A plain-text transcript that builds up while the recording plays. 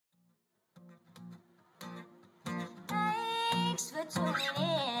Thanks for tuning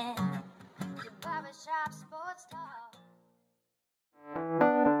in to Barbershop Sports Talk.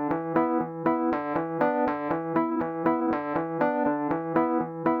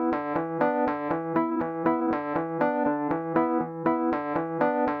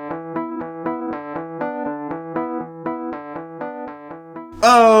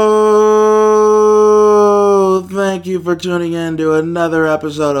 Oh, thank you for tuning in to another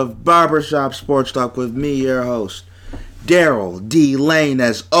episode of Barbershop Sports Talk with me, your host, Daryl D. Lane.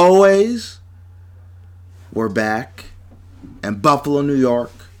 As always, we're back in Buffalo, New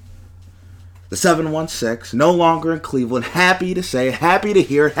York. The 716, no longer in Cleveland. Happy to say it, happy to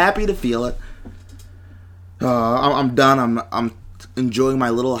hear it, happy to feel it. I'm done. I'm enjoying my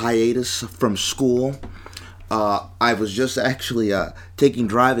little hiatus from school. I was just actually taking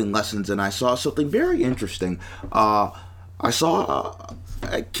driving lessons, and I saw something very interesting. I saw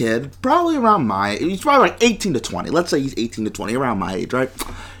a kid, probably around my age. He's probably like 18 to 20. Let's say he's 18 to 20, around my age, right?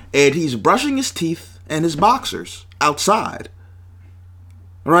 And he's brushing his teeth and his boxers outside.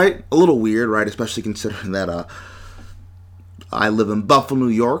 Right? A little weird, right? Especially considering that I live in Buffalo, New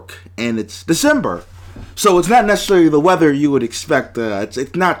York, and it's December. So it's not necessarily the weather you would expect.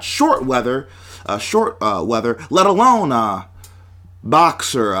 It's not short weather, let alone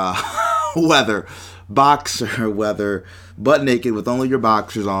boxer weather. Boxer weather, butt naked with only your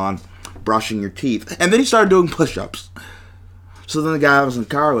boxers on, brushing your teeth. And then he started doing push-ups. So then the guy was in the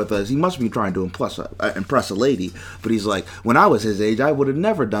car with us, he must be trying to impress a lady. But he's like, when I was his age, I would have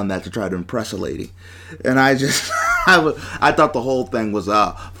never done that to try to impress a lady. And I just, I thought the whole thing was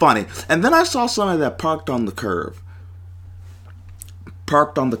funny. And then I saw somebody that parked on the curb.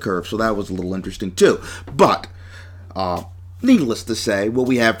 So that was a little interesting too. But, needless to say, what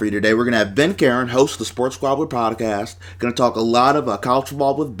we have for you today, we're going to have Ben Karen, host of the Sports Squabbler podcast. Going to talk a lot of college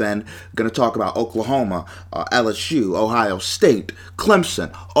football with Ben. Going to talk about Oklahoma, LSU, Ohio State,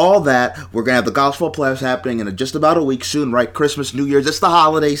 Clemson, all that. We're going to have the college football playoffs happening in just about a week soon, right? Christmas, New Year's, it's the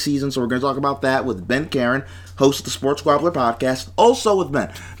holiday season, so we're going to talk about that with Ben Karen, host of the Sports Squabbler podcast. Also with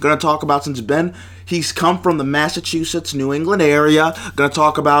Ben, going to talk about, since Ben, he's come from the Massachusetts, New England area. Going to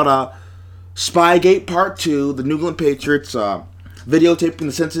talk about Spygate Part 2, the New England Patriots videotaping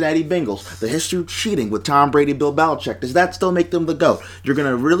the Cincinnati Bengals, the history of cheating with Tom Brady, Bill Belichick. Does that still make them the GOAT? You're going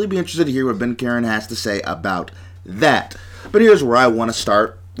to really be interested to hear what Ben Karen has to say about that. But here's where I want to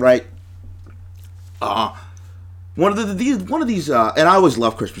start, right? One of these, and I always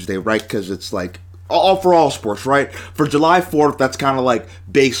love Christmas Day, right? Because it's like, for all sports, right? For July 4th, that's kind of like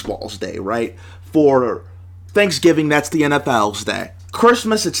baseball's day, right? For Thanksgiving, that's the NFL's day.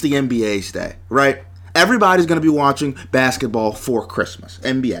 Christmas, it's the NBA's day, right? Everybody's going to be watching basketball for Christmas,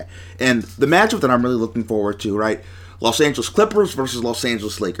 NBA. And the matchup that I'm really looking forward to, right? Los Angeles Clippers versus Los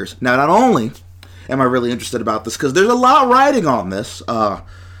Angeles Lakers. Now, not only am I really interested about this, because there's a lot riding on this,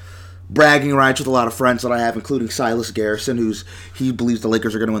 bragging rights with a lot of friends that I have, including Silas Garrison, he believes the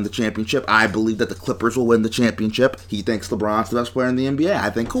Lakers are going to win the championship. I believe that the Clippers will win the championship. He thinks LeBron's the best player in the NBA. I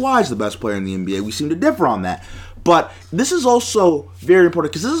think Kawhi's the best player in the NBA. We seem to differ on that. But this is also very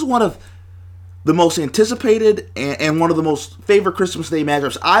important, because this is one of the most anticipated and one of the most favorite Christmas Day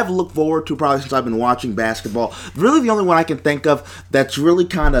matchups I've looked forward to probably since I've been watching basketball. Really the only one I can think of that's really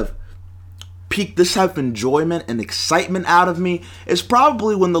kind of piqued this type of enjoyment and excitement out of me is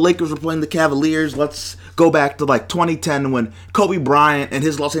probably when the Lakers were playing the Cavaliers. Let's go back to like 2010 when Kobe Bryant and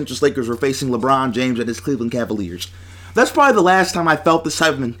his Los Angeles Lakers were facing LeBron James and his Cleveland Cavaliers. That's probably the last time I felt this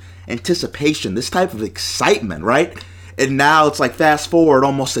type of anticipation, this type of excitement, right? And now it's like fast forward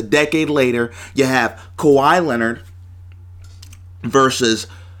almost a decade later, you have Kawhi Leonard versus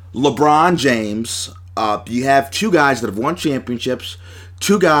LeBron James. You have two guys that have won championships,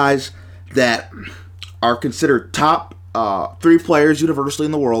 two guys that are considered top three players universally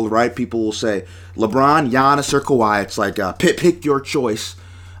in the world, right? People will say LeBron, Giannis, or Kawhi. It's like pick your choice.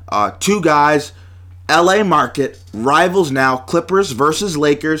 Two guys, LA market, rivals now, Clippers versus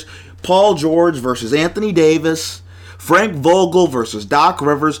Lakers, Paul George versus Anthony Davis, Frank Vogel versus Doc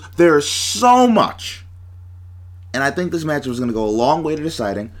Rivers. There is so much. And I think this matchup is going to go a long way to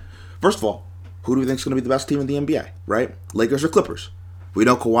deciding. First of all, who do we think is going to be the best team in the NBA, right? Lakers or Clippers? We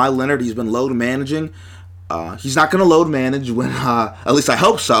know Kawhi Leonard, he's been load managing. He's not going to load manage when, at least I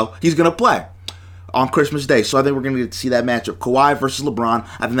hope so, he's going to play on Christmas Day. So I think we're going to get to see that matchup. Kawhi versus LeBron.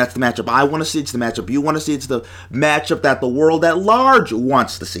 I think that's the matchup I want to see. It's the matchup you want to see. It's the matchup that the world at large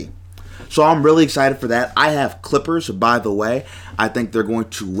wants to see. So I'm really excited for that. I have Clippers, by the way. I think they're going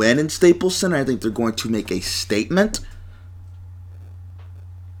to win in Staples Center. I think they're going to make a statement.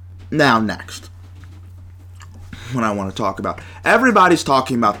 Now, next, what I want to talk about. Everybody's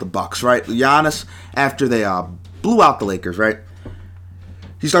talking about the Bucks, right? Giannis, after they blew out the Lakers, right?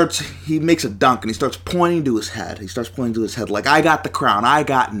 He makes a dunk, and he starts pointing to his head. Like, I got the crown, I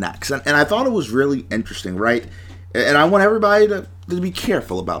got next. And I thought it was really interesting, right? And I want everybody to be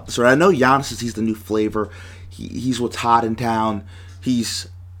careful about this, right? I know Giannis says he's the new flavor. He's what's hot in town.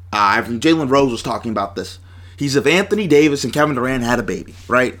 Jalen Rose was talking about this. He's if Anthony Davis and Kevin Durant had a baby,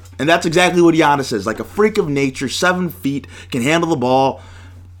 right? And that's exactly what Giannis is. Like a freak of nature, 7 feet, can handle the ball.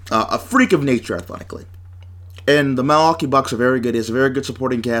 A freak of nature athletically. And the Milwaukee Bucks are very good. He has a very good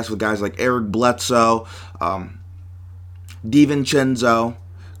supporting cast with guys like Eric Bledsoe, DiVincenzo,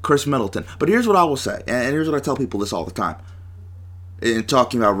 Chris Middleton. But here's what I will say, and here's what I tell people this all the time. In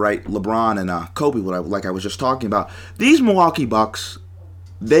talking about, right, LeBron and Kobe, like I was just talking about. These Milwaukee Bucks,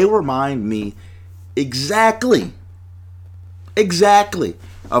 they remind me exactly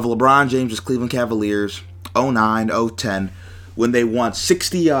of LeBron James' Cleveland Cavaliers 09, 010, when they won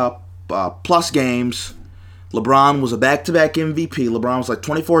 60 plus games. LeBron was a back-to-back MVP. LeBron was like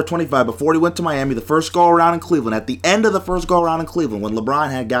 24-25 before he went to Miami, the first go-around in Cleveland. At the end of the first go-around in Cleveland, when LeBron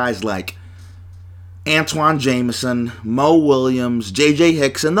had guys like Antoine Jameson, Mo Williams, J.J.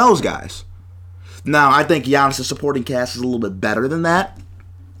 Hicks, and those guys. Now, I think Giannis' supporting cast is a little bit better than that.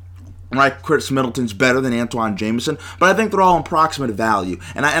 Right, Chris Middleton's better than Antoine Jameson, but I think they're all in proximate value.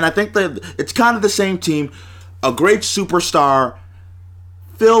 And I think that it's kind of the same team, a great superstar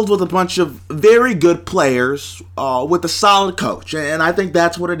filled with a bunch of very good players with a solid coach. And I think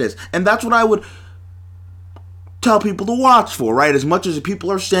that's what it is. And that's what I would tell people to watch for, right? As much as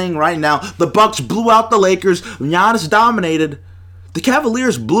people are saying right now, the Bucks blew out the Lakers, Giannis dominated. The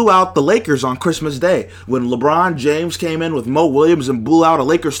Cavaliers blew out the Lakers on Christmas Day when LeBron James came in with Mo Williams and blew out a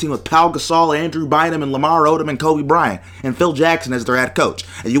Lakers team with Pau Gasol, Andrew Bynum, and Lamar Odom, and Kobe Bryant, and Phil Jackson as their head coach.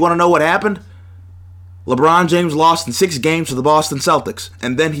 And you want to know what happened? LeBron James lost in 6 games to the Boston Celtics,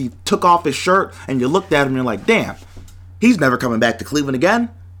 and then he took off his shirt, and you looked at him and you're like, damn, he's never coming back to Cleveland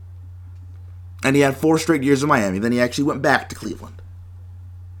again. And he had 4 straight years in Miami. Then he actually went back to Cleveland.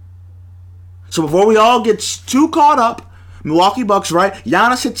 So before we all get too caught up, Milwaukee Bucks, right?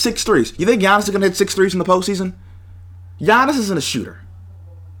 Giannis hit 6 threes. You think Giannis is going to hit 6 threes in the postseason? Giannis isn't a shooter.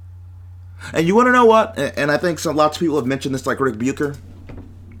 And you want to know what? And I think lots of people have mentioned this, like Rick Bucher.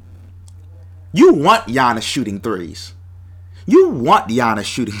 You want Giannis shooting threes. You want Giannis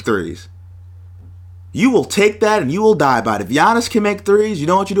shooting threes. You will take that and you will die by it. If Giannis can make threes, you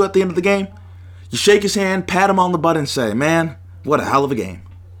know what you do at the end of the game? You shake his hand, pat him on the butt, and say, man, what a hell of a game.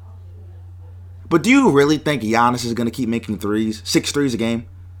 But do you really think Giannis is going to keep making threes, 6 threes a game?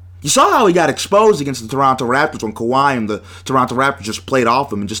 You saw how he got exposed against the Toronto Raptors when Kawhi and the Toronto Raptors just played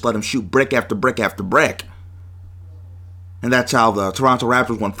off him and just let him shoot brick after brick after brick. And that's how the Toronto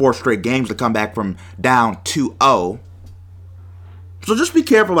Raptors won 4 straight games to come back from down 2-0. So just be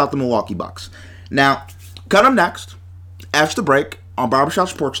careful about the Milwaukee Bucks. Now, cut them next, after the break, on Barbershop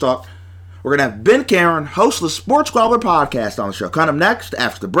Sports Talk. We're going to have Ben Karen, host of the Sports Squabbler podcast on the show. Cut them next,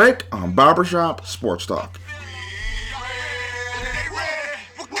 after the break, on Barbershop Sports Talk.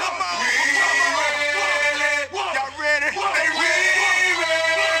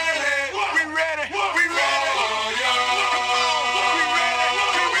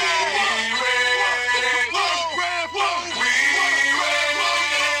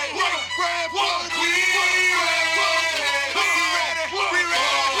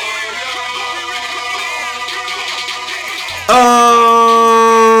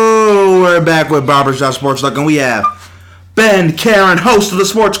 Oh, we're back with Barbershop Sports Talk, and we have Ben Karen, host of the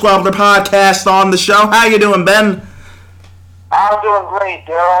Sports Squabbler podcast on the show. How you doing, Ben? I'm doing great,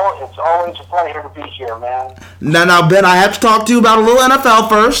 Daryl. It's always a pleasure to be here, man. Now, Ben, I have to talk to you about a little NFL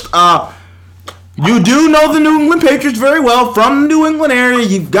first. You do know the New England Patriots very well. From the New England area,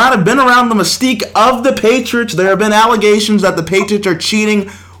 you've got to been around the mystique of the Patriots. There have been allegations that the Patriots are cheating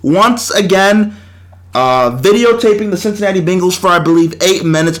once again. Videotaping the Cincinnati Bengals for, I believe, 8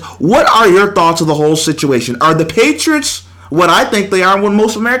 minutes. What are your thoughts of the whole situation? Are the Patriots what I think they are and what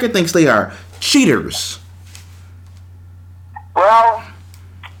most America thinks they are? Cheaters. Well,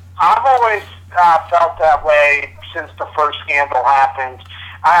 I've always felt that way since the first scandal happened.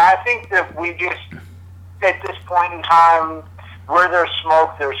 I think that we just, at this point in time, where there's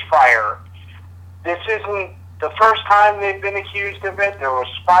smoke, there's fire. This isn't the first time they've been accused of it. There was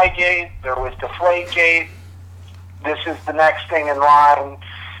Spygate, there was Deflategate. This is the next thing in line.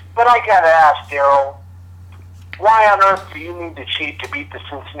 But I gotta ask, Daryl, why on earth do you need to cheat to beat the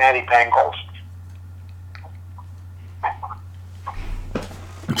Cincinnati Bengals?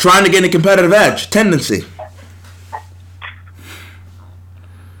 Trying to get a competitive edge, tendency.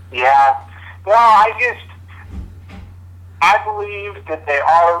 Yeah. Well, I believe that they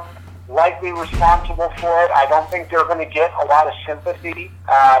are likely responsible for it. I don't think they're going to get a lot of sympathy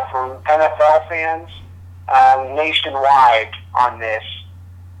from NFL fans nationwide on this.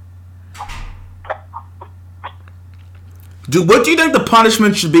 What do you think the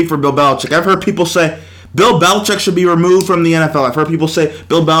punishment should be for Bill Belichick? I've heard people say Bill Belichick should be removed from the NFL. I've heard people say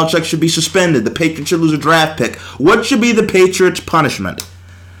Bill Belichick should be suspended. The Patriots should lose a draft pick. What should be the Patriots' punishment?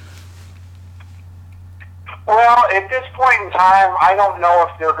 Well, at this point in time, I don't know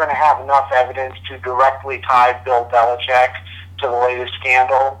if they're going to have enough evidence to directly tie Bill Belichick to the latest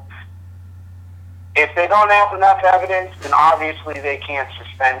scandal. If they don't have enough evidence, then obviously they can't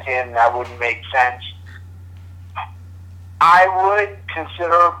suspend him. That wouldn't make sense. I would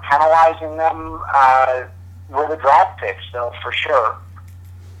consider penalizing them with a draft pick, though, for sure.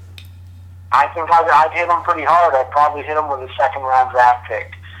 I think I'd hit them pretty hard. I'd probably hit them with a second-round draft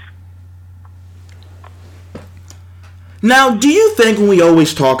pick. Now, do you think when we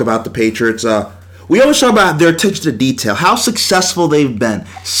always talk about the Patriots, we always talk about their attention to detail, how successful they've been.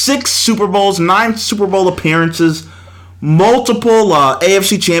 6 Super Bowls, 9 Super Bowl appearances, multiple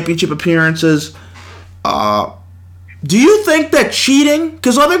AFC Championship appearances. Do you think that cheating,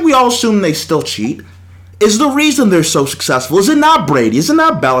 because I think we all assume they still cheat, is the reason they're so successful? Is it not Brady? Is it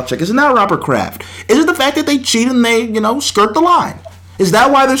not Belichick? Is it not Robert Kraft? Is it the fact that they cheat and they, skirt the line? Is that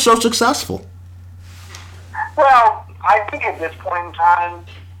why they're so successful? Well, I think at this point in time,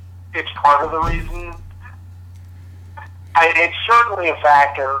 it's part of the reason. It's certainly a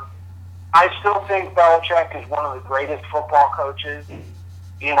factor. I still think Belichick is one of the greatest football coaches,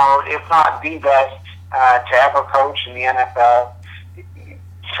 if not the best to ever coach in the NFL.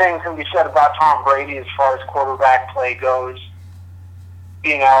 Same can be said about Tom Brady as far as quarterback play goes.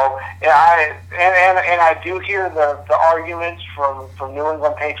 And I do hear the arguments from New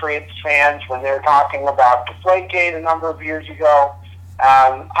England Patriots fans when they're talking about Deflategate a number of years ago.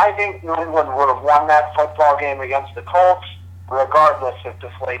 I think New England would have won that football game against the Colts regardless of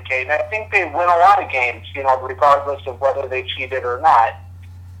Deflategate. And I think they win a lot of games, regardless of whether they cheated or not.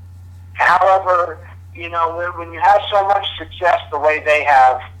 However, when you have so much success the way they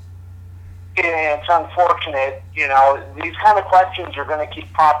have, it's unfortunate, these kind of questions are going to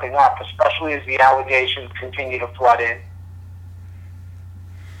keep popping up, especially as the allegations continue to flood in.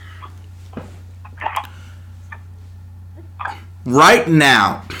 Right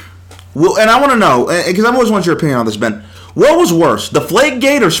now, and I want to know, because I've always wanted your opinion on this, Ben, what was worse,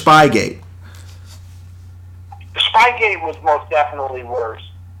 Deflategate or Spygate? Spygate was most definitely worse.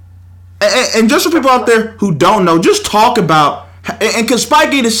 And just for people out there who don't know, just talk about, and because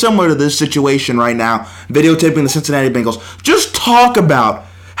Spygate is similar to this situation right now, videotaping the Cincinnati Bengals, just talk about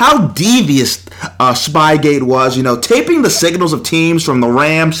how devious Spygate was, taping the signals of teams from the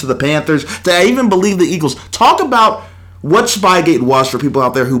Rams to the Panthers to I even believe the Eagles. Talk about what Spygate was for people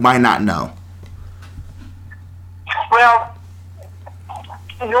out there who might not know. Well,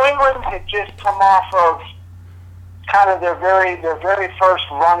 New England had just come off of kind of their very first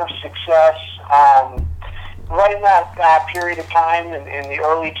run of success, right in that period of time in the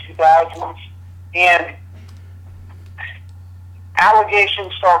early 2000s, and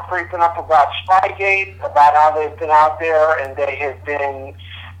allegations start creeping up about Spygate, about how they've been out there and they have been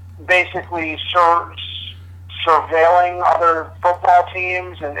basically surveilling other football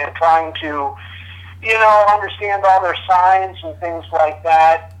teams and trying to, understand all their signs and things like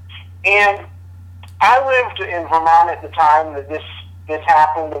that. And I lived in Vermont at the time that this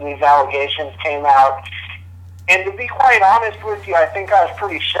happened and these allegations came out. And to be quite honest with you, I think I was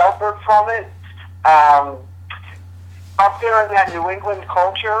pretty sheltered from it. Up there in that New England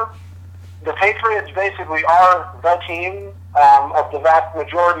culture, the Patriots basically are the team of the vast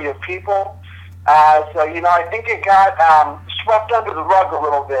majority of people. So, I think it got swept under the rug a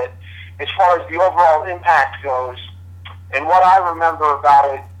little bit as far as the overall impact goes. And what I remember about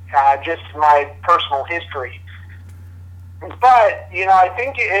it, just my personal history. But, I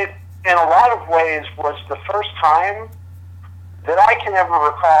think it, in a lot of ways, was the first time that I can ever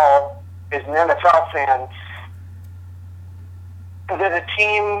recall as an NFL fan that a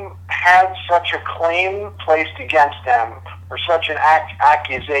team had such a claim placed against them or such an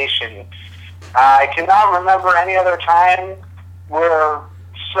accusation. I cannot remember any other time where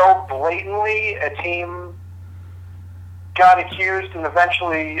so blatantly a team got accused and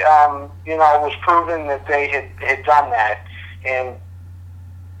eventually, was proven that they had done that and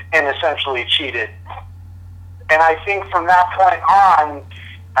essentially cheated. And I think from that point on,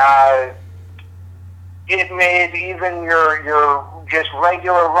 it made even your just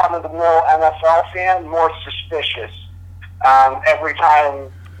regular run-of-the-mill NFL fan more suspicious every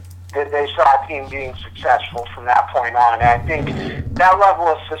time that they saw a team being successful from that point on. And I think that level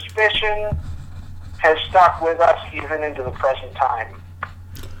of suspicion has stuck with us even into the present time.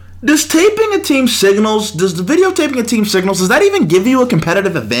 Does taping a team's signals, does the videotaping a team's signals, does that even give you a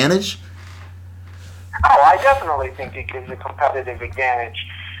competitive advantage? Oh, I definitely think it gives a competitive advantage.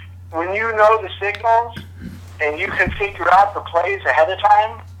 When you know the signals and you can figure out the plays ahead of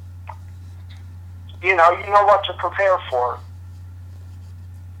time, you know what to prepare for.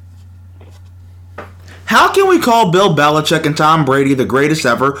 How can we call Bill Belichick and Tom Brady the greatest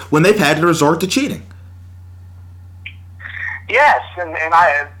ever when they've had to resort to cheating? Yes, and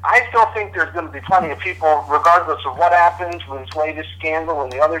I still think there's going to be plenty of people, regardless of what happens with this latest scandal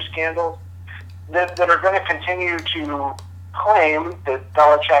and the other scandals, that are going to continue to claim that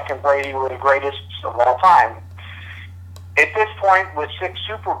Belichick and Brady were the greatest of all time. At this point, with 6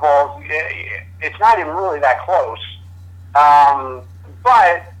 Super Bowls, it's not even really that close.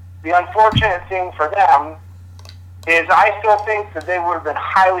 But the unfortunate thing for them is I still think that they would have been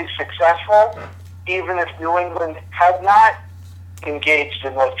highly successful even if New England had not engaged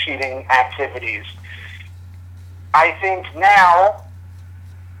in those cheating activities. I think now,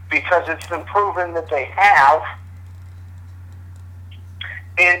 because it's been proven that they have,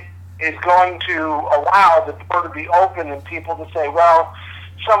 it is going to allow the door to be open and people to say, well,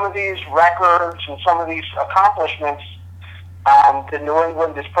 some of these records and some of these accomplishments that New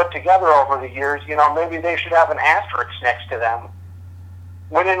England has put together over the years, maybe they should have an asterisk next to them.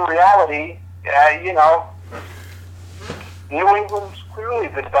 When in reality, New England's clearly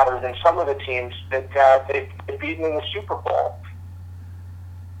been better than some of the teams that they've beaten in the Super Bowl.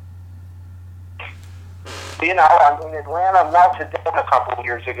 Atlanta melted down a couple of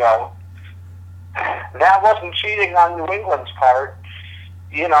years ago. That wasn't cheating on New England's part.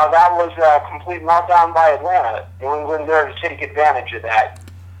 That was a complete meltdown by Atlanta. New England there to take advantage of that.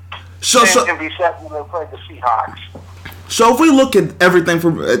 So can be said when they played the Seahawks. So if we look at everything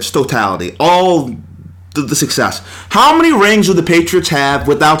from its totality, all the success, how many rings do the Patriots have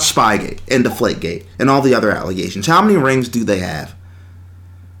without Spygate and Deflategate and all the other allegations? How many rings do they have?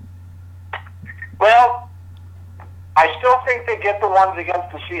 Well, I still think they get the ones against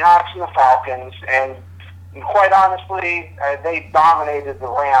the Seahawks and the Falcons, and quite honestly, they dominated the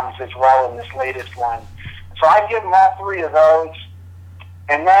Rams as well in this latest one. So I'd give them all 3 of those.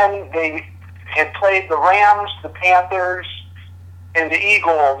 And then they had played the Rams, the Panthers, and the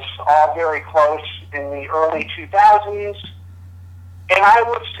Eagles all very close in the early 2000s. And I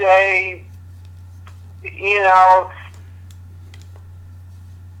would say,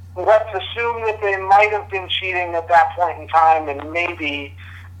 let's assume that they might have been cheating at that point in time, and maybe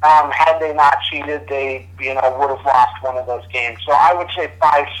had they not cheated, they would have lost one of those games. So I would say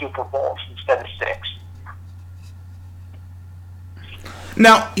 5 Super Bowls instead of 6.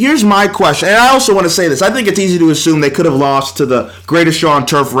 Now, here's my question, and I also want to say this. I think it's easy to assume they could have lost to the greatest show on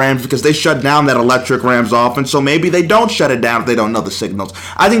turf Rams because they shut down that electric Rams offense, so maybe they don't shut it down if they don't know the signals.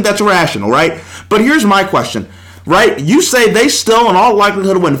 I think that's rational, right? But here's my question, right? You say they still, in all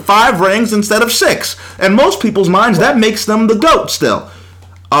likelihood, win 5 rings instead of 6. In most people's minds, that makes them the GOAT still.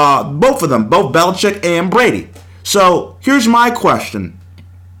 Both of them, both Belichick and Brady. So, here's my question.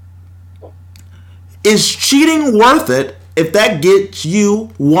 Is cheating worth it if that gets you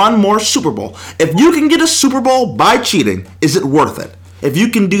one more Super Bowl? If you can get a Super Bowl by cheating, is it worth it? If you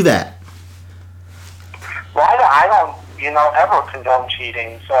can do that. Well, I don't, ever condone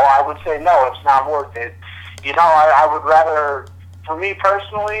cheating, so I would say no, it's not worth it. I would rather, for me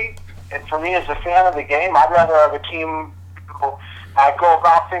personally, and for me as a fan of the game, I'd rather have a team go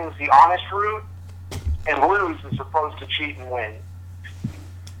about things the honest route and lose as opposed to cheat and win.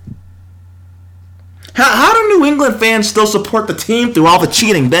 How do New England fans still support the team through all the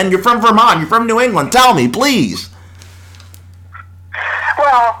cheating? Ben, you're from Vermont. You're from New England. Tell me, please.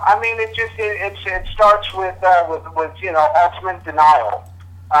 Well, I mean, it starts with ultimate denial.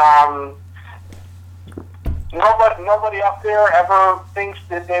 Nobody up there ever thinks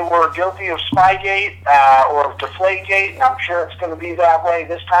that they were guilty of Spygate or Deflategate. I'm sure it's going to be that way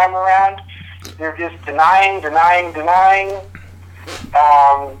this time around. They're just denying. They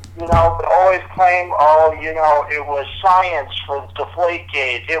always claim, it was science for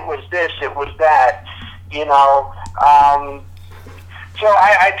Deflategate. It was this, it was that, So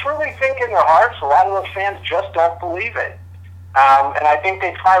I truly think in their hearts, a lot of those fans just don't believe it. And I think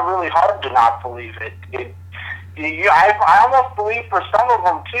they try really hard to not believe it. I almost believe for some of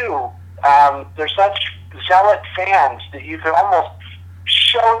them, too, they're such zealot fans that you can almost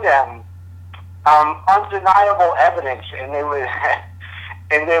show them undeniable evidence, and they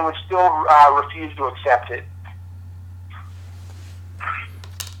would still refuse to accept it.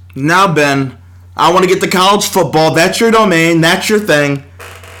 Now, Ben, I want to get to college football. That's your domain. That's your thing.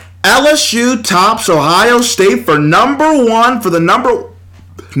 LSU tops Ohio State for number one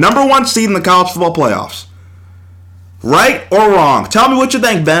seed in the college football playoffs. Right or wrong? Tell me what you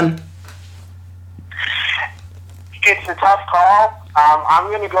think, Ben. It's a tough call.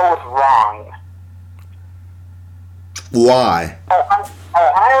 I'm going to go with wrong. Why?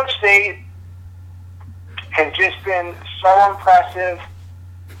 Ohio State has just been so impressive.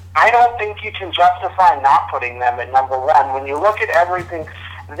 I don't think you can justify not putting them at number one. When you look at everything,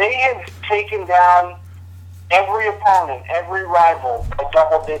 they have taken down every opponent, every rival by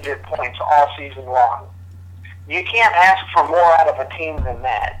double-digit points all season long. You can't ask for more out of a team than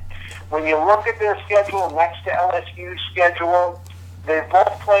that. When you look at their schedule next to LSU's schedule, they've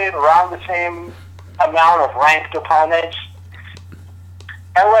both played around the same amount of ranked opponents.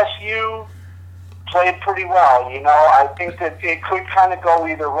 LSU played pretty well. I think that it could kind of go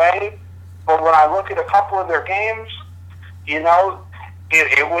either way. But when I look at a couple of their games, it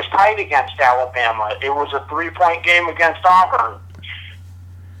was tight against Alabama. It was a 3-point game against Auburn.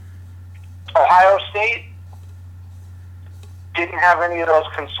 Ohio State didn't have any of those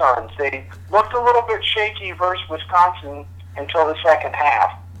concerns. They looked a little bit shaky versus Wisconsin until the second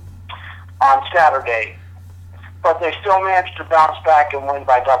half on Saturday. But they still managed to bounce back and win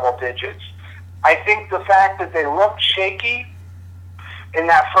by double digits. I think the fact that they looked shaky in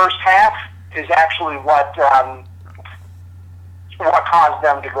that first half is actually what caused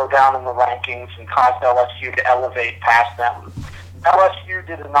them to go down in the rankings and caused LSU to elevate past them. LSU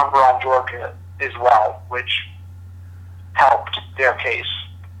did a number on Georgia as well, which helped their case.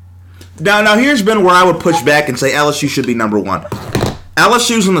 Now here's been where I would push back and say LSU should be number one.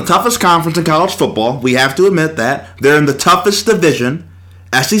 LSU's in the toughest conference in college football. We have to admit that. They're in the toughest division,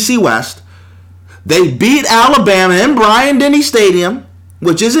 SEC West. They beat Alabama in Bryant-Denny Stadium,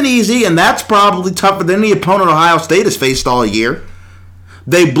 which isn't easy, and that's probably tougher than any opponent Ohio State has faced all year.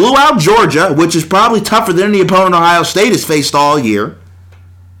 They blew out Georgia, which is probably tougher than any opponent Ohio State has faced all year.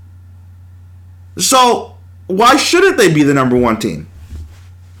 So, why shouldn't they be the number one team?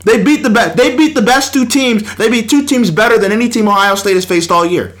 They beat the best. They beat the best two teams. They beat two teams better than any team Ohio State has faced all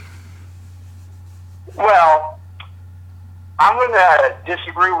year. Well, I'm going to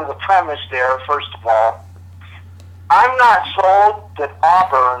disagree with the premise there. First of all, I'm not sold that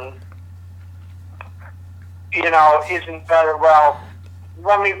Auburn, isn't better. Well,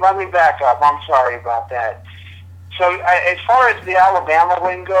 let me back up. I'm sorry about that. So as far as the Alabama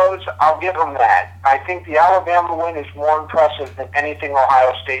win goes, I'll give them that. I think the Alabama win is more impressive than anything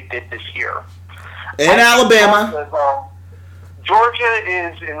Ohio State did this year. And Alabama. Georgia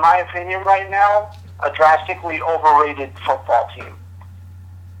is, in my opinion right now, a drastically overrated football team.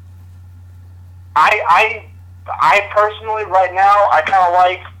 I personally, right now, I kind of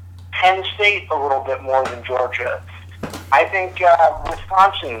like Penn State a little bit more than Georgia. I think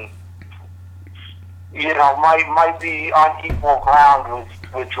Wisconsin, might be on equal ground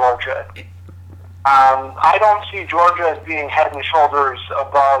with Georgia. I don't see Georgia as being head and shoulders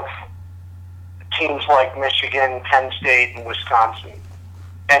above teams like Michigan, Penn State, and Wisconsin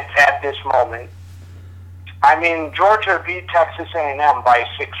at this moment. I mean, Georgia beat Texas A&M by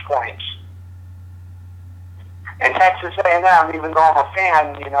 6 points. And Texas A&M, even though I'm a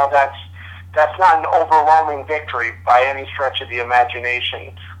fan, that's not an overwhelming victory by any stretch of the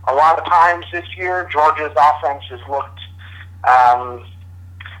imagination. A lot of times this year, Georgia's offense has looked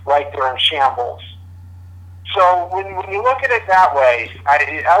like they're in shambles. So when you look at it that way,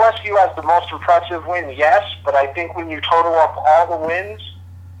 LSU has the most impressive win, yes, but I think when you total up all the wins,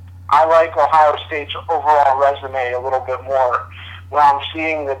 I like Ohio State's overall resume a little bit more. When I'm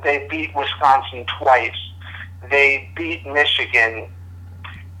seeing that they beat Wisconsin twice, they beat Michigan,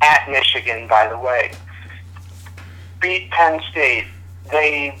 at Michigan, by the way, beat Penn State.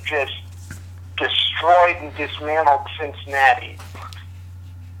 They just destroyed and dismantled Cincinnati.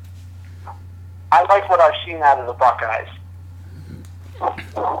 I like what I've seen out of the Buckeyes.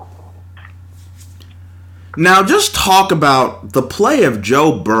 Now, just talk about the play of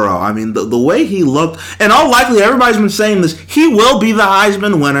Joe Burrow. I mean, the way he looked, and all likely everybody's been saying this, he will be the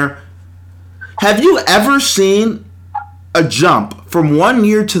Heisman winner. Have you ever seen a jump from one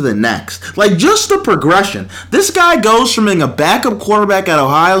year to the next? Like, just the progression. This guy goes from being a backup quarterback at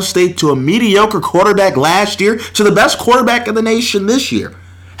Ohio State to a mediocre quarterback last year to the best quarterback in the nation this year.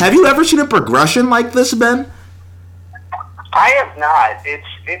 Have you ever seen a progression like this, Ben? I have not.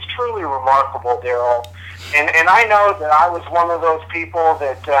 It's truly remarkable, Daryl. And I know that I was one of those people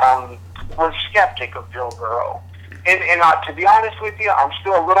that was skeptic of Joe Burrow. And to be honest with you, I'm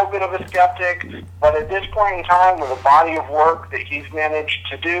still a little bit of a skeptic, but at this point in time, with the body of work that he's managed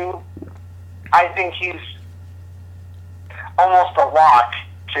to do, I think he's almost a lock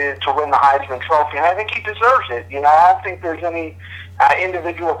to win the Heisman Trophy, and I think he deserves it. I don't think there's any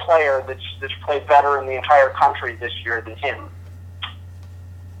individual player that's played better in the entire country this year than him.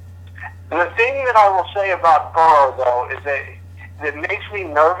 The thing that I will say about Burrow, though, is that makes me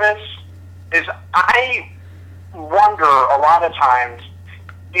nervous is I wonder a lot of times,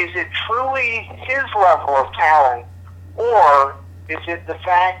 is it truly his level of talent, or is it the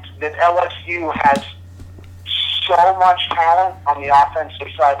fact that LSU has so much talent on the offensive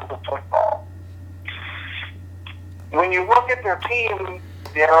side of the football? When you look at their team,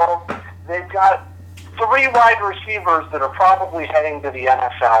 Daryl, they've got 3 wide receivers that are probably heading to the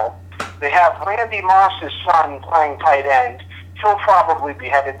NFL. They have Randy Moss's son playing tight end. He'll probably be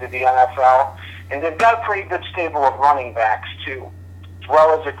headed to the NFL. And they've got a pretty good stable of running backs, too, as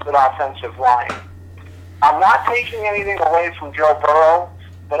well as a good offensive line. I'm not taking anything away from Joe Burrow,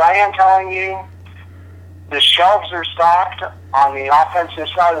 but I am telling you the shelves are stocked on the offensive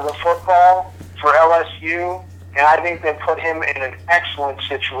side of the football for LSU, and I think they put him in an excellent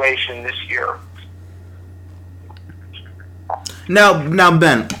situation this year. Now,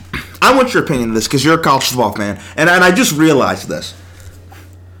 Ben, I want your opinion on this because you're a college football fan, and I just realized this.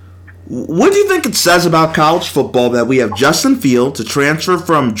 What do you think it says about college football that we have Justin Fields, a transfer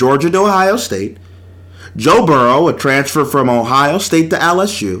from Georgia to Ohio State, Joe Burrow, a transfer from Ohio State to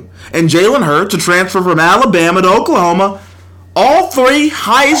LSU, and Jalen Hurts, a transfer from Alabama to Oklahoma, all 3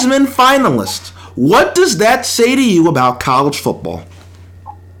 Heisman finalists? What does that say to you about college football?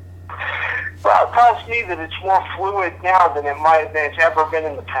 Well, it tells me that it's more fluid now than it's ever been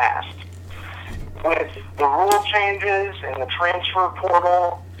in the past. With the rule changes and the transfer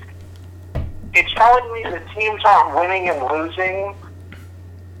portal, it's telling me that teams aren't winning and losing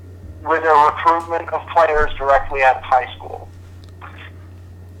with their recruitment of players directly out of high school.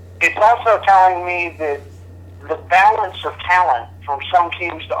 It's also telling me that the balance of talent from some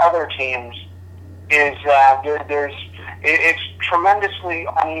teams to other teams is it's tremendously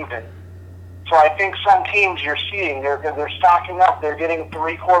uneven. So I think some teams you're seeing they're stocking up. They're getting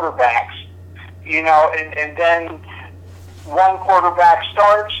 3 quarterbacks, and then one quarterback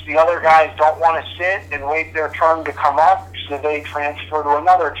starts, the other guys don't want to sit and wait their turn to come up, so they transfer to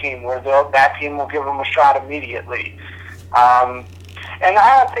another team where that team will give them a shot immediately. And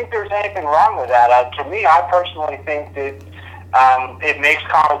I don't think there's anything wrong with that. To me, I personally think that it makes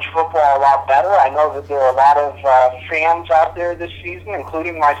college football a lot better. I know that there are a lot of fans out there this season,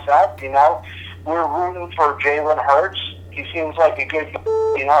 including myself. We're rooting for Jalen Hurts. He seems like a good,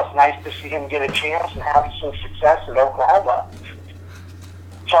 it's nice to see him get a chance and have some success at Oklahoma.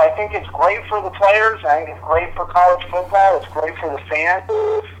 So I think it's great for the players. I think it's great for college football. It's great for the fans.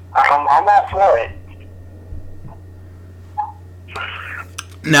 I'm all for it.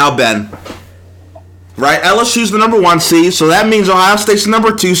 Now, Ben, right? LSU's the number 1 seed, so that means Ohio State's the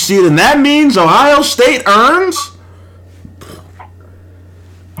number 2 seed, and that means Ohio State earns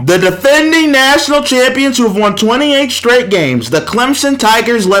the defending national champions who have won 28 straight games, the Clemson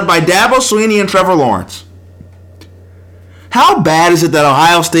Tigers, led by Dabo Swinney and Trevor Lawrence. How bad is it that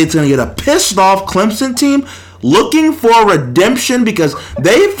Ohio State's going to get a pissed-off Clemson team looking for redemption because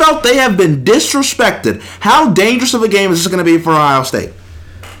they felt they have been disrespected? How dangerous of a game is this going to be for Ohio State?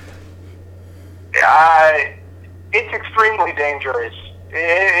 It's extremely dangerous.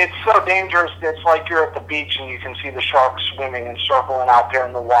 It's so dangerous that it's like you're at the beach and you can see the sharks swimming and circling out there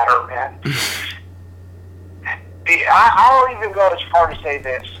in the water, man. I'll even go as far to say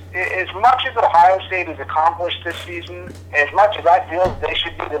this. As much as Ohio State has accomplished this season, as much as I feel they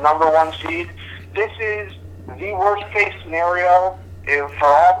should be the number 1 seed, this is the worst-case scenario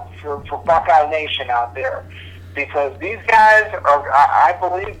for Buckeye Nation out there. Because these guys I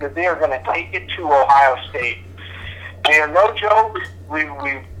believe that they are going to take it to Ohio State. They are no joke. We've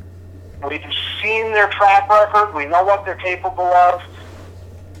seen their track record. We know what they're capable of.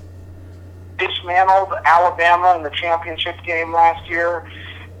 Dismantled Alabama in the championship game last year.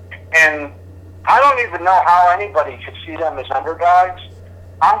 And I don't even know how anybody could see them as underdogs.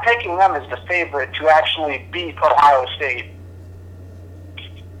 I'm taking them as the favorite to actually beat Ohio State.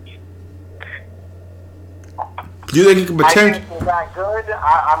 Do you think it could potentially? I think they're that good.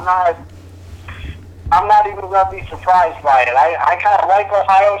 I'm not even going to be surprised by it. I kind of like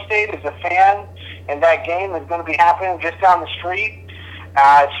Ohio State as a fan, and that game is going to be happening just down the street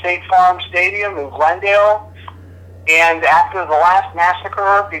at State Farm Stadium in Glendale. And after the last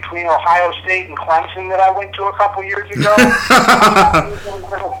massacre between Ohio State and Clemson that I went to a couple years ago, I'm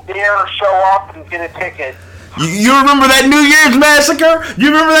going to dare show up and get a ticket You remember that New Year's massacre?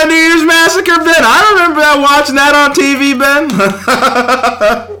 You remember that New Year's massacre, Ben? I remember that, watching that on TV, Ben.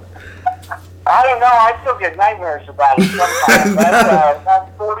 I don't know. I still get nightmares about it sometimes.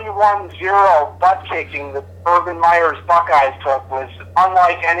 That 41-0 butt kicking that Urban Meyer's Buckeyes took was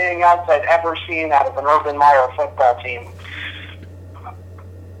unlike anything else I'd ever seen out of an Urban Meyer football team.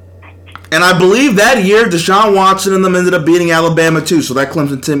 And I believe that year, Deshaun Watson and them ended up beating Alabama too, so that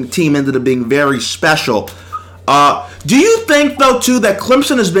Clemson team ended up being very special. Do you think, though, too, that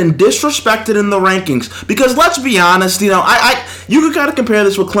Clemson has been disrespected in the rankings? Because let's be honest, you could kind of compare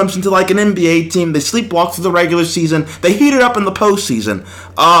this with Clemson to like an NBA team. They sleepwalk through the regular season. They heat it up in the postseason.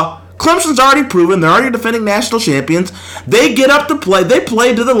 Clemson's already proven they're already defending national champions. They get up to play. They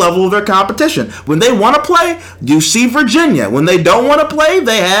play to the level of their competition. When they want to play, you see Virginia. When they don't want to play,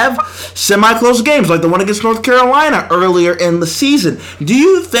 they have semi-close games like the one against North Carolina earlier in the season. Do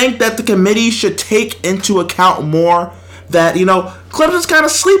you think that the committee should take into account more that, Clemson's kind of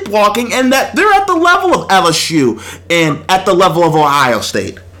sleepwalking and that they're at the level of LSU and at the level of Ohio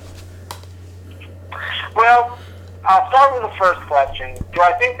State? Well, I'll start with the first question. Do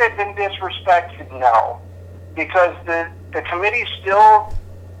I think they've been disrespected? No. Because the committee still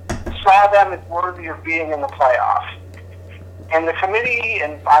saw them as worthy of being in the playoff. And the committee,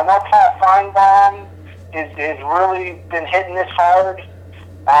 and I know Pat Feinbaum has really been hitting this hard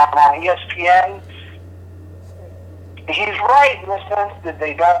on ESPN. He's right in the sense that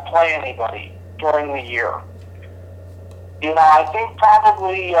they don't play anybody during the year. I think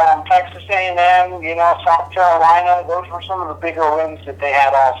probably Texas A&M, South Carolina, those were some of the bigger wins that they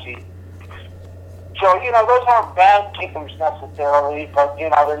had all season. So, those aren't bad teams necessarily, but,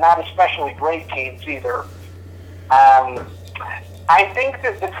 they're not especially great teams either. I think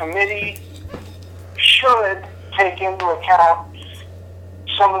that the committee should take into account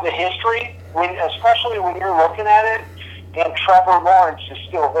some of the history, especially when you're looking at it, and Trevor Lawrence is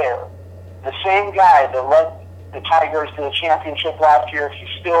still there. The same guy that led the Tigers to the championship last year. He's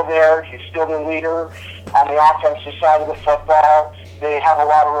still there. He's still the leader on the offensive side of the football. They have a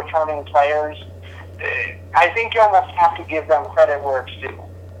lot of returning players. I think you almost have to give them credit where it's due.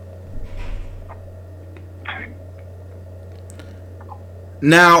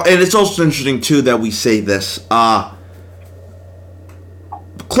 Now, and it's also interesting, too, that we say this.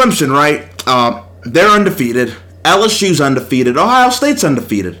 Clemson, right? They're undefeated. LSU's undefeated. Ohio State's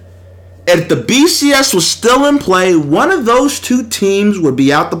undefeated. If the BCS was still in play, one of those two teams would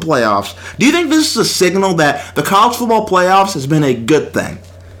be out the playoffs. Do you think this is a signal that the college football playoffs has been a good thing?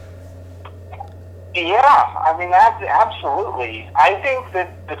 Yeah, absolutely. I think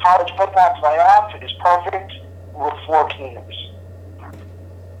that the college football playoff is perfect with 4 teams.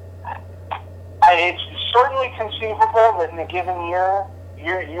 It's certainly conceivable that in a given year,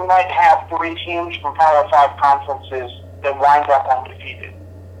 you might have 3 teams from Power 5 conferences that wind up undefeated.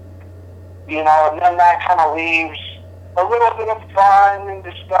 And then that kind of leaves a little bit of fun and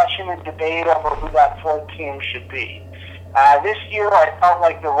discussion and debate over who that 4th team should be. This year, I felt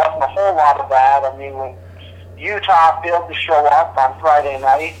like there wasn't a whole lot of that. when Utah failed to show up on Friday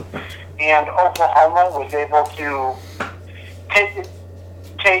night, and Oklahoma was able to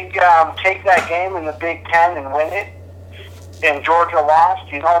take that game in the Big Ten and win it, and Georgia lost,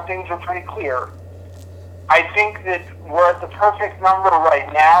 things are pretty clear. I think that we're at the perfect number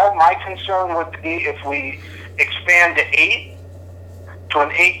right now. My concern would be if we expand to 8, to an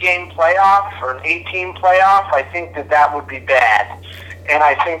 8-game playoff or an 8-team playoff, I think that would be bad. And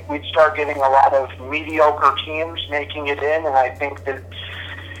I think we'd start getting a lot of mediocre teams making it in, and I think that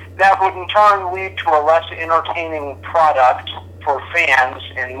would in turn lead to a less entertaining product for fans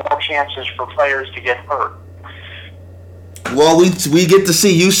and more chances for players to get hurt. Well, we get to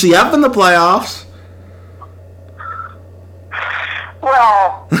see UCF in the playoffs.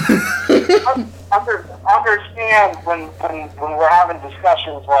 Well, understand when we're having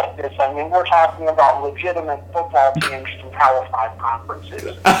discussions like this, we're talking about legitimate football teams from Power 5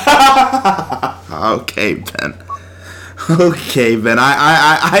 conferences. Okay, Ben. Okay, Ben.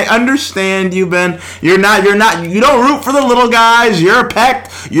 I understand you, Ben. You don't root for the little guys. You're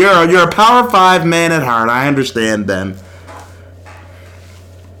a Power 5 man at heart. I understand, Ben.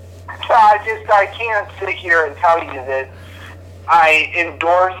 So I can't sit here and tell you that I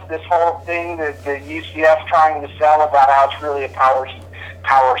endorse this whole thing that the UCF trying to sell about how it's really a Power 6,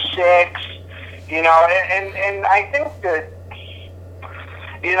 and I think that,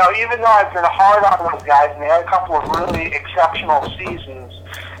 even though I've been hard on those guys and they had a couple of really exceptional seasons,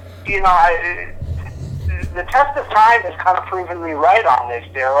 the test of time has kind of proven me right on this,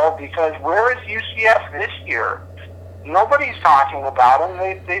 Daryl, because where is UCF this year? Nobody's talking about them.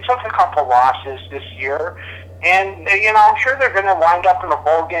 They took a couple losses this year, and I'm sure they're going to wind up in a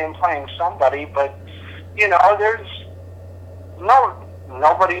bowl game playing somebody. But there's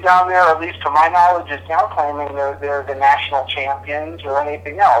nobody down there, at least to my knowledge, is now claiming they're the national champions or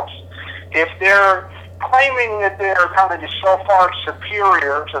anything else. If they're claiming that they're kind of just so far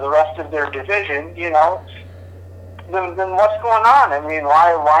superior to the rest of their division, then what's going on? I mean,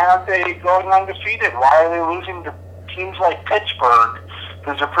 why aren't they going undefeated? Why are they losing to teams like Pittsburgh,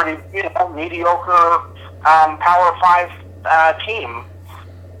 who's a pretty mediocre Power 5 team?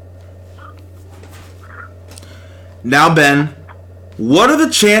 Now, Ben, what are the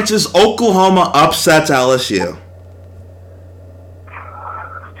chances Oklahoma upsets LSU?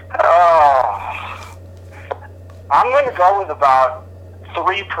 I'm going to go with about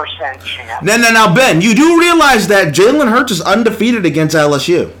 3% chance. Now, Ben, you do realize that Jalen Hurts is undefeated against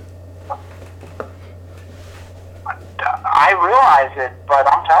LSU. I realize it, but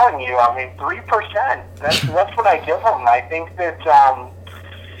I'm telling you, 3%. That's what I give them. I think that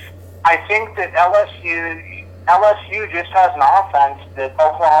LSU just has an offense that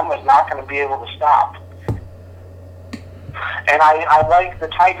Oklahoma is not going to be able to stop. And I like the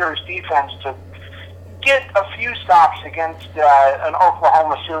Tigers' defense to get a few stops against an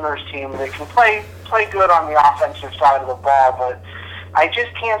Oklahoma Sooners team that can play good on the offensive side of the ball, but I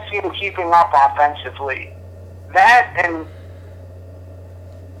just can't see them keeping up offensively. That, and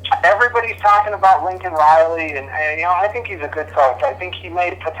everybody's talking about Lincoln Riley, and I think he's a good coach. I think he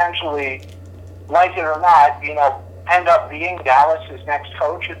may potentially, like it or not, end up being Dallas's next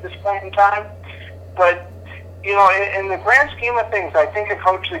coach at this point in time. But in the grand scheme of things, I think a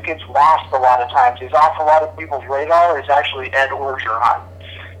coach that gets lost a lot of times, is off a lot of people's radar, is actually Ed Orgeron.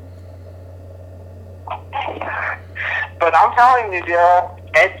 But I'm telling you, Daryl,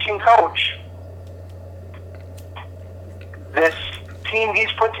 Ed can coach. This team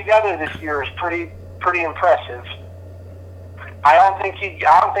he's put together this year is pretty impressive. I don't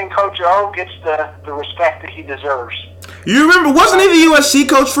think Coach O gets the respect that he deserves. You remember, wasn't he the USC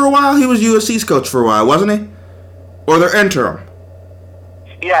coach for a while? He was USC's coach for a while, wasn't he? Or their interim?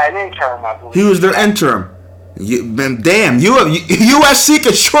 Yeah, an interim, I believe. He was their interim. Damn, USC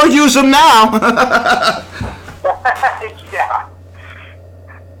could sure use him now. Yeah.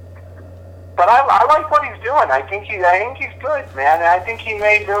 But I like what he's doing. I think he's good, man. And I think he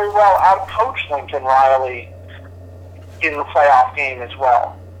may very well out-coach Lincoln Riley in the playoff game as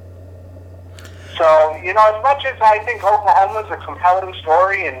well. So, as much as I think Oklahoma's a compelling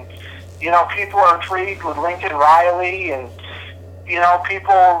story, and people are intrigued with Lincoln Riley, and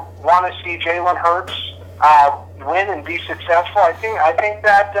people want to see Jalen Hurts win and be successful. I think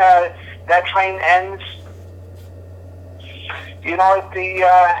that that train ends, at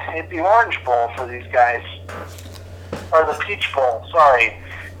the Orange Bowl for these guys, or the Peach Bowl. Sorry,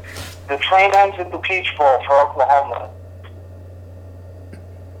 the train ends at the Peach Bowl for Oklahoma.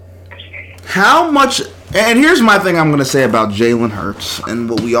 How much, and here's my thing I'm going to say about Jalen Hurts, and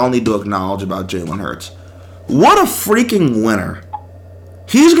what we all need to acknowledge about Jalen Hurts. What a freaking winner.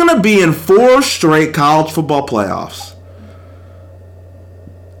 He's going to be in 4 straight college football playoffs.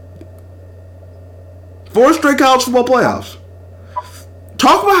 4 straight college football playoffs.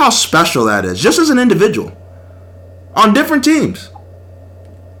 Talk about how special that is, just as an individual, on different teams.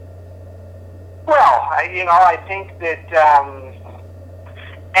 Well, I think that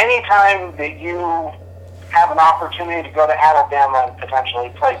anytime that you have an opportunity to go to Alabama and potentially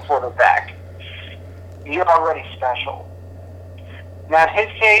play quarterback, you're already special. Now, in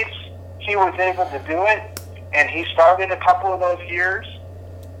his case, he was able to do it, and he started a couple of those years.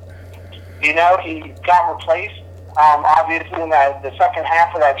 He got replaced, obviously, in the second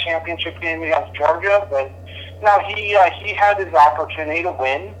half of that championship game against Georgia, but he had his opportunity to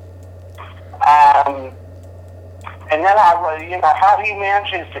win. And then, how he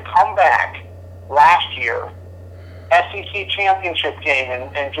manages to come back last year, SEC championship game,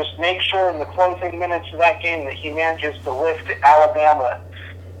 and just make sure in the closing minutes of that game that he manages to lift Alabama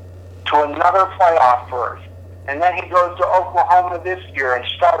to another playoff berth. And then he goes to Oklahoma this year and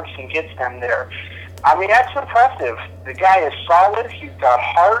starts and gets them there. That's impressive. The guy is solid. He's got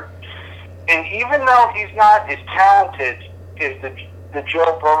heart. And even though he's not as talented as the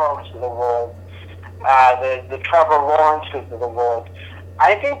Joe Burrows of the world, the Trevor Lawrences of the world,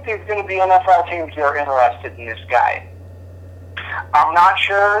 I think there's going to be NFL teams that are interested in this guy. I'm not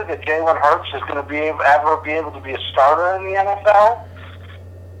sure that Jalen Hurts is going to ever be able to be a starter in the NFL,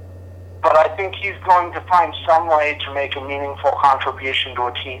 but I think he's going to find some way to make a meaningful contribution to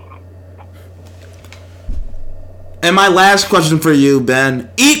a team. And my last question for you,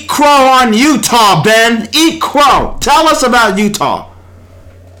 Ben. Eat crow on Utah, Ben. Eat crow. Tell us about Utah.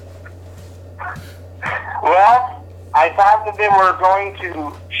 Well, I thought that they were going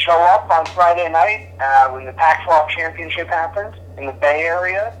to show up on Friday night when the Pac-12 championship happened in the Bay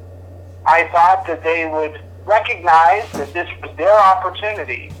Area. I thought that they would recognize that this was their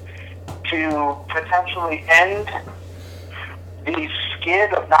opportunity to potentially end the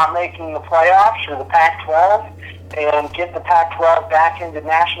skid of not making the playoffs for the Pac-12 and get the Pac-12 back into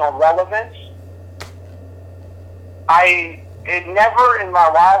national relevance. It never in my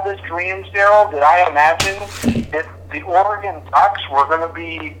wildest dreams, Daryl, did I imagine that the Oregon Ducks were going to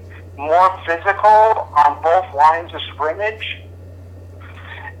be more physical on both lines of scrimmage.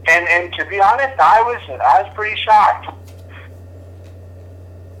 And to be honest, I was pretty shocked.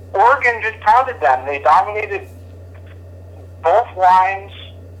 Oregon just pounded them. They dominated both lines.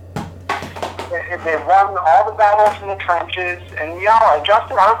 They won all the battles in the trenches. And,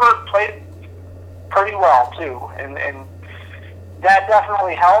 Justin Herbert played pretty well, too. And that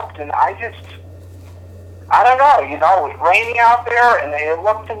definitely helped. And I don't know, it was raining out there, and it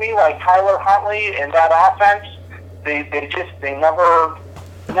looked to me like Tyler Huntley and that offense, they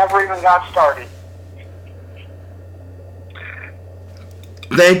never even got started.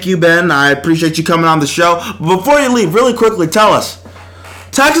 Thank you, Ben. I appreciate you coming on the show. Before you leave, really quickly, tell us,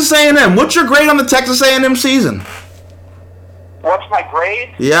 Texas A&M, what's your grade on the Texas A&M season? What's my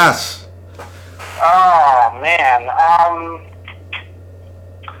grade? Yes. Oh, man.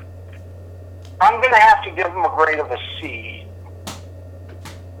 I'm going to have to give them a grade of a C.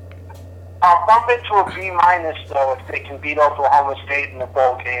 I'll bump it to a B minus, though, if they can beat Oklahoma State in the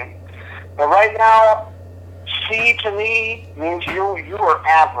bowl game. But right now, C to me means you are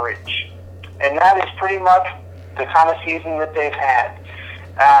average. And that is pretty much the kind of season that they've had.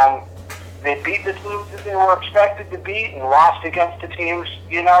 They beat the teams that they were expected to beat and lost against the teams,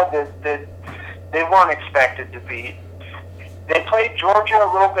 that they weren't expected to beat. They played Georgia a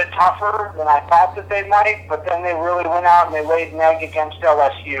little bit tougher than I thought that they might, but then they really went out and they laid an egg against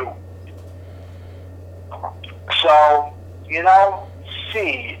LSU. So,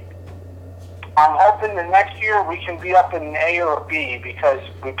 C. I'm hoping the next year we can be up in an A or a B because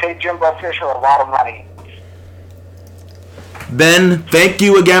we paid Jimbo Fisher a lot of money. Ben, thank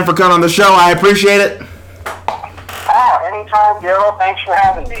you again for coming on the show. I appreciate it. Anytime, Daryl. Thanks for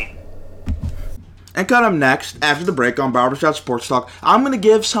having me. And cut up next, after the break on Barbershop Sports Talk, I'm going to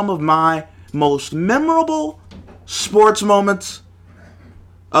give some of my most memorable sports moments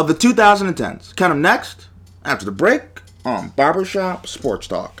of the 2010s. Cut up next, after the break on Barbershop Sports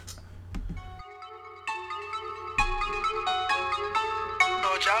Talk.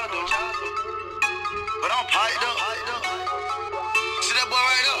 But I'm piped up. See that boy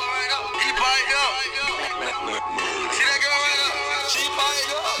right up? He piped up. See that girl right up? She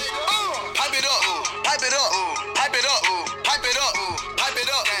piped up. Pipe it up. Pipe it up. Pipe it up. Pipe it up. Pipe it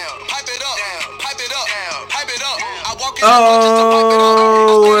up. Pipe it up. Pipe it up. Pipe it up. I walk in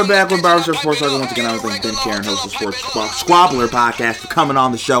Oh, we're back with Barbershop Sports Talk. Once again, I was Ben Karen, host of Sports Squabbler podcast, for coming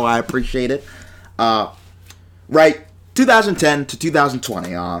on the show. I appreciate it. Right, 2010 to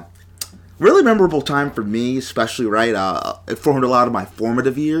 2020. Really memorable time for me, especially, right? It formed a lot of my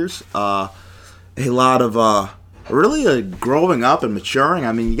formative years. A lot of really growing up and maturing.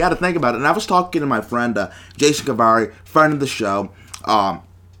 I mean, you got to think about it. And I was talking to my friend, Jason Cavari, friend of the show.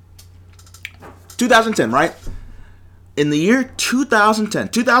 2010, right? In the year 2010,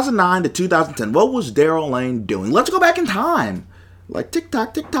 2009 to 2010, what was Daryl Lane doing? Let's go back in time. Like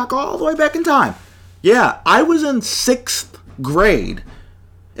tick-tock, all the way back in time. Yeah, I was in 6th grade.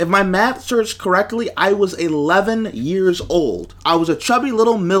 If my math serves correctly, I was 11 years old. I was a chubby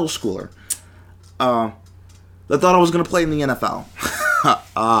little middle schooler that thought I was going to play in the NFL.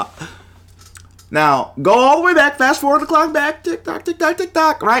 Now, go all the way back, fast forward the clock back,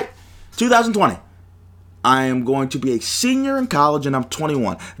 tick-tock, right? 2020. I am going to be a senior in college and I'm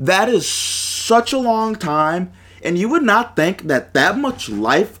 21. That is such a long time, and you would not think that much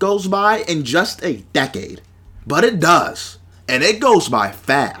life goes by in just a decade. But it does. And it goes by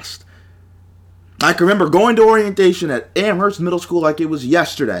fast. I can remember going to orientation at Amherst Middle School like it was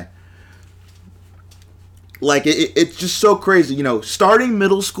yesterday. Like, it's just so crazy. Starting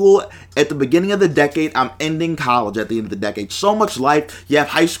middle school at the beginning of the decade, I'm ending college at the end of the decade. So much life. You have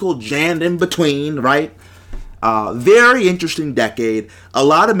high school jammed in between, right? Very interesting decade. A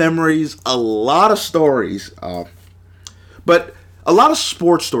lot of memories, a lot of stories. But a lot of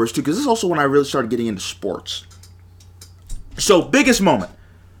sports stories, too, because this is also when I really started getting into sports. So, biggest moment.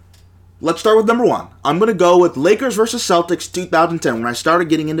 let's start with number 1. I'm going to go with Lakers versus Celtics 2010. When I started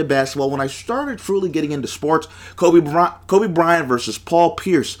getting into basketball, when I started truly getting into sports, Kobe Bryant versus Paul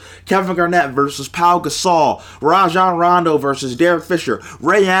Pierce, Kevin Garnett versus Pau Gasol, Rajon Rondo versus Derek Fisher,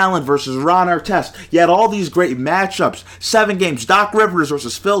 Ray Allen versus Ron Artest. You had all these great matchups. 7 games, Doc Rivers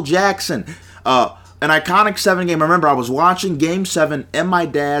versus Phil Jackson. An iconic 7-game. I remember I was watching Game 7 in my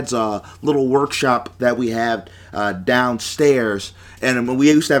dad's little workshop that we had downstairs. And we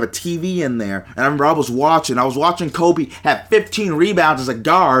used to have a TV in there. And I remember I was watching Kobe have 15 rebounds as a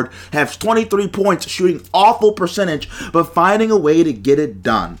guard, have 23 points, shooting awful percentage, but finding a way to get it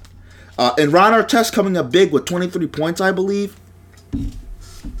done. And Ron Artest coming up big with 23 points, I believe.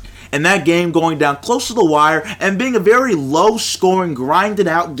 And that game going down close to the wire and being a very low-scoring,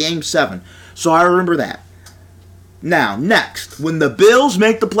 grinded-out Game 7. So I remember that. Now, next, when the Bills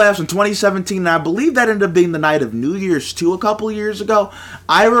make the playoffs in 2017, and I believe that ended up being the night of New Year's 2 a couple years ago,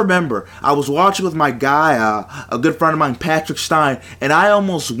 I remember I was watching with my guy, a good friend of mine, Patrick Stein, and I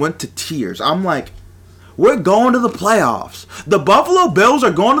almost went to tears. I'm like, we're going to the playoffs. The Buffalo Bills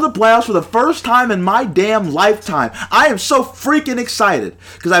are going to the playoffs for the first time in my damn lifetime. I am so freaking excited.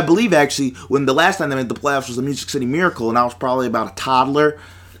 Because I believe, actually, when the last time they made the playoffs was the Music City Miracle, and I was probably about a toddler.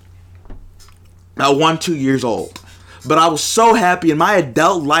 1-2 years old. But I was so happy in my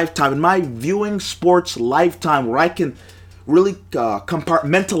adult lifetime, in my viewing sports lifetime, where I can really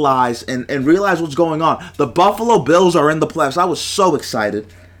compartmentalize and realize what's going on. The Buffalo Bills are in the playoffs. I was so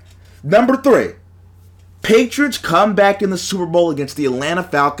excited. Number 3, Patriots come back in the Super Bowl against the Atlanta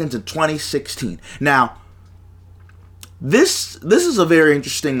Falcons in 2016. Now, this is a very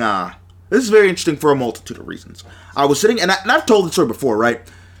interesting. This is very interesting for a multitude of reasons. I was sitting, and I've told this story before, right?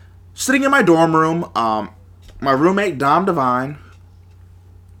 Sitting in my dorm room, my roommate, Dom Devine,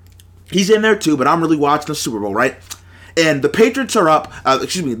 he's in there too, but I'm really watching the Super Bowl, right? And the Patriots are up,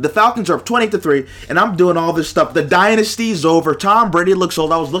 the Falcons are up 20-3, and I'm doing all this stuff. The dynasty's over. Tom Brady looks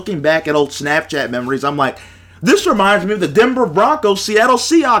old. I was looking back at old Snapchat memories. I'm like, this reminds me of the Denver Broncos Seattle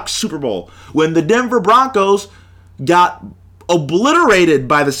Seahawks Super Bowl, when the Denver Broncos got obliterated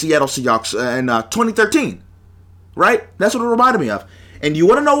by the Seattle Seahawks in 2013, right? That's what it reminded me of. And you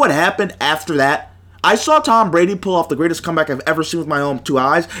want to know what happened after that? I saw Tom Brady pull off the greatest comeback I've ever seen with my own 2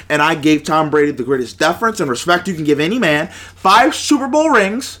 eyes, and I gave Tom Brady the greatest deference and respect you can give any man. 5 Super Bowl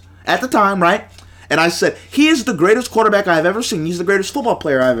rings at the time, right? And I said, he is the greatest quarterback I've ever seen. He's the greatest football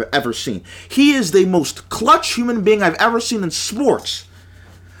player I've ever seen. He is the most clutch human being I've ever seen in sports.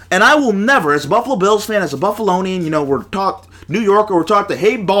 And I will never, as a Buffalo Bills fan, as a Buffalonian, we're taught New Yorker, we're taught to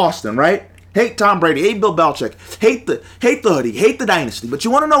hate Boston, right? Hate Tom Brady, hate Bill Belichick, hate the hoodie, hate the dynasty. But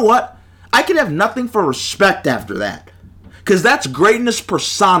you want to know what? I can have nothing for respect after that. Because that's greatness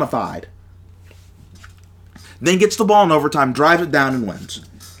personified. Then gets the ball in overtime, drives it down, and wins.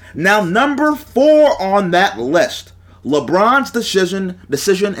 Now, number 4 on that list. LeBron's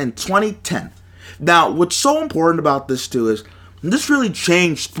decision in 2010. Now, what's so important about this, too, is this really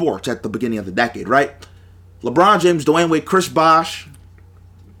changed sports at the beginning of the decade, right? LeBron James, Dwayne Wade, Chris Bosh.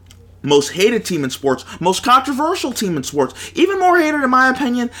 Most hated team in sports, most controversial team in sports, even more hated in my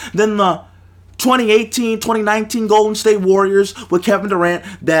opinion than the 2018-2019 Golden State Warriors with Kevin Durant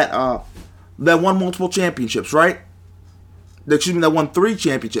that won multiple championships, right? That won 3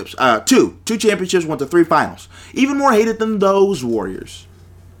 championships, two championships, went to 3 finals. Even more hated than those Warriors,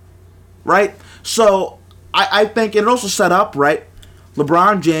 right? So I think it also set up, right?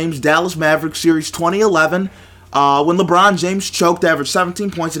 LeBron James, Dallas Mavericks series 2011. When LeBron James choked, averaged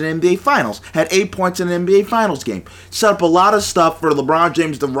 17 points in an NBA Finals, had 8 points in an NBA Finals game. Set up a lot of stuff for LeBron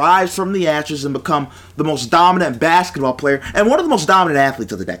James to rise from the ashes and become the most dominant basketball player and one of the most dominant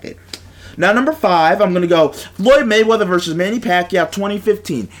athletes of the decade. Now, number 5, I'm going to go Floyd Mayweather versus Manny Pacquiao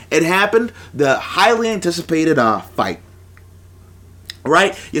 2015. It happened, the highly anticipated fight.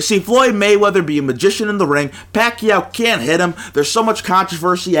 Right? You see Floyd Mayweather be a magician in the ring. Pacquiao can't hit him. There's so much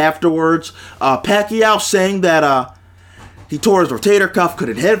controversy afterwards. Pacquiao saying that he tore his rotator cuff,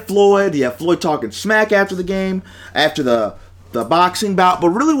 couldn't hit Floyd. You have Floyd talking smack after the game, after the boxing bout. But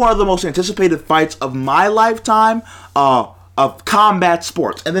really one of the most anticipated fights of my lifetime of combat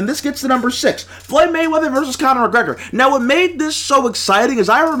sports. And then this gets to number 6. Floyd Mayweather versus Conor McGregor. Now what made this so exciting is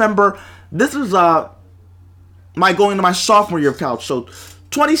I remember this is my going into my sophomore year of college. So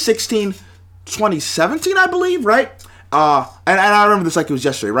 2016, 2017, I believe, right? And I remember this like it was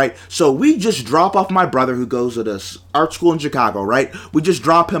yesterday, right? So we just drop off my brother who goes to this art school in Chicago, right? We just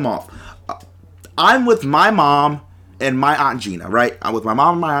drop him off. I'm with my mom and my Aunt Gina, right? I'm with my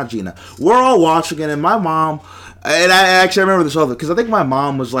mom and my Aunt Gina. We're all watching it, and my mom, and I actually remember this all because I think my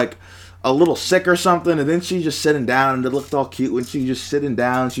mom was like a little sick or something, and then she's just sitting down, and it looked all cute when she's just sitting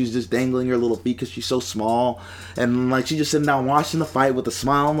down. She's just dangling her little feet because she's so small, and like she's just sitting down watching the fight with a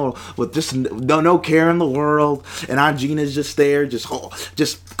smile, with just no care in the world. And Aunt Gina's just there, just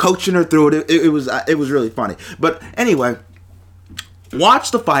coaching her through it. It was really funny. But anyway,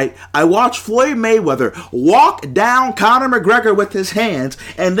 watch the fight. I watched Floyd Mayweather walk down Conor McGregor with his hands,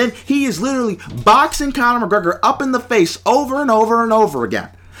 and then he is literally boxing Conor McGregor up in the face over and over and over again.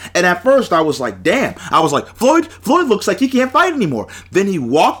 And at first, I was like, damn. I was like, Floyd looks like he can't fight anymore. Then he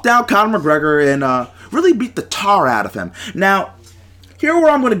walked down Conor McGregor and really beat the tar out of him. Now, here where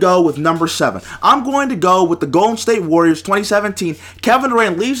I'm going to go with number 7. I'm going to go with the Golden State Warriors 2017. Kevin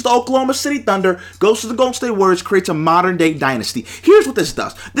Durant leaves the Oklahoma City Thunder, goes to the Golden State Warriors, creates a modern-day dynasty. Here's what this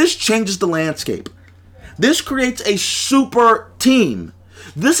does. This changes the landscape. This creates a super team.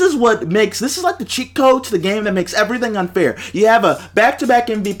 This is like the cheat code to the game that makes everything unfair. You have a back-to-back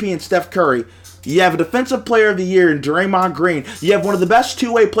MVP in Steph Curry. You have a defensive player of the year in Draymond Green. You have one of the best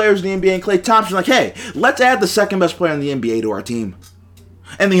two-way players in the NBA in Klay Thompson. Like, hey, let's add the second best player in the NBA to our team.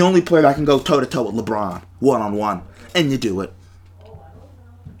 And the only player that can go toe-to-toe with LeBron, one-on-one. And you do it.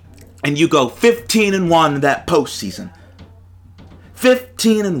 And you go 15-1 in that postseason.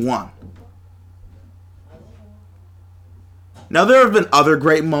 15-1. Now, there have been other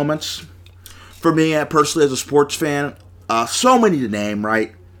great moments for me personally as a sports fan. So many to name,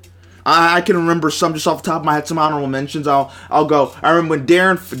 right? I can remember some just off the top of my head, some honorable mentions. I'll go. I remember when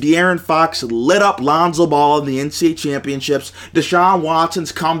De'Aaron Fox lit up Lonzo Ball in the NCAA championships. Deshaun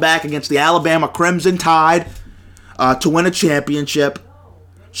Watson's comeback against the Alabama Crimson Tide to win a championship.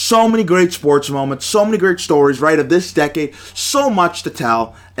 So many great sports moments, so many great stories, right, of this decade. So much to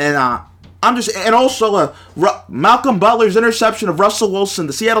tell, and also Malcolm Butler's interception of Russell Wilson,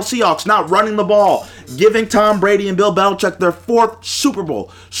 the Seattle Seahawks not running the ball, giving Tom Brady and Bill Belichick their 4th Super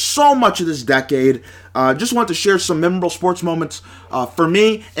Bowl. So much of this decade. Just want to share some memorable sports moments for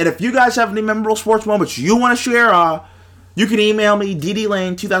me. And if you guys have any memorable sports moments you want to share, you can email me,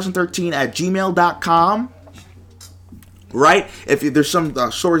 ddlane2013@gmail.com. Right? If there's some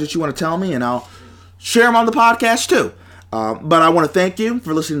stories that you want to tell me, and I'll share them on the podcast too. But I want to thank you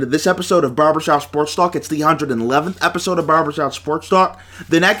for listening to this episode of Barbershop Sports Talk. It's the 111th episode of Barbershop Sports Talk.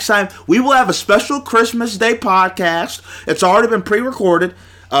 The next time, we will have a special Christmas Day podcast. It's already been pre-recorded.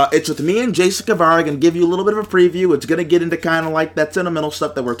 It's with me and Jason Guevara. I'm going to give you a little bit of a preview. It's going to get into kind of like that sentimental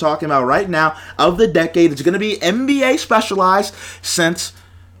stuff that we're talking about right now of the decade. It's going to be NBA specialized since,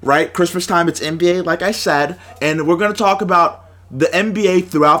 right, Christmas time, it's NBA, like I said. And we're going to talk about the NBA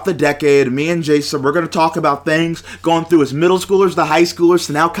throughout the decade. Me and Jason, we're going to talk about things going through as middle schoolers to high schoolers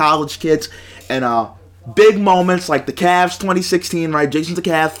to now college kids, and big moments like the Cavs 2016, right? Jason's a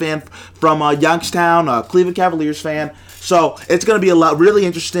Cavs fan from Youngstown, Cleveland Cavaliers fan. So it's going to be really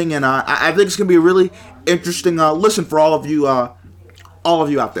interesting, and I think it's going to be a really interesting listen for all of you out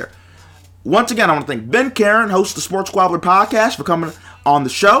there. Once again, I want to thank Ben Karen, host of the Sports Squabbler podcast, for coming on the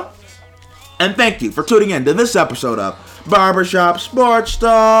show. And thank you for tuning in to this episode of Barbershop Sports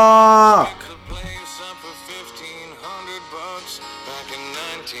Talk. Playing some for $1,500 back in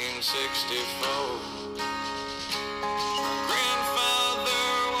 1964.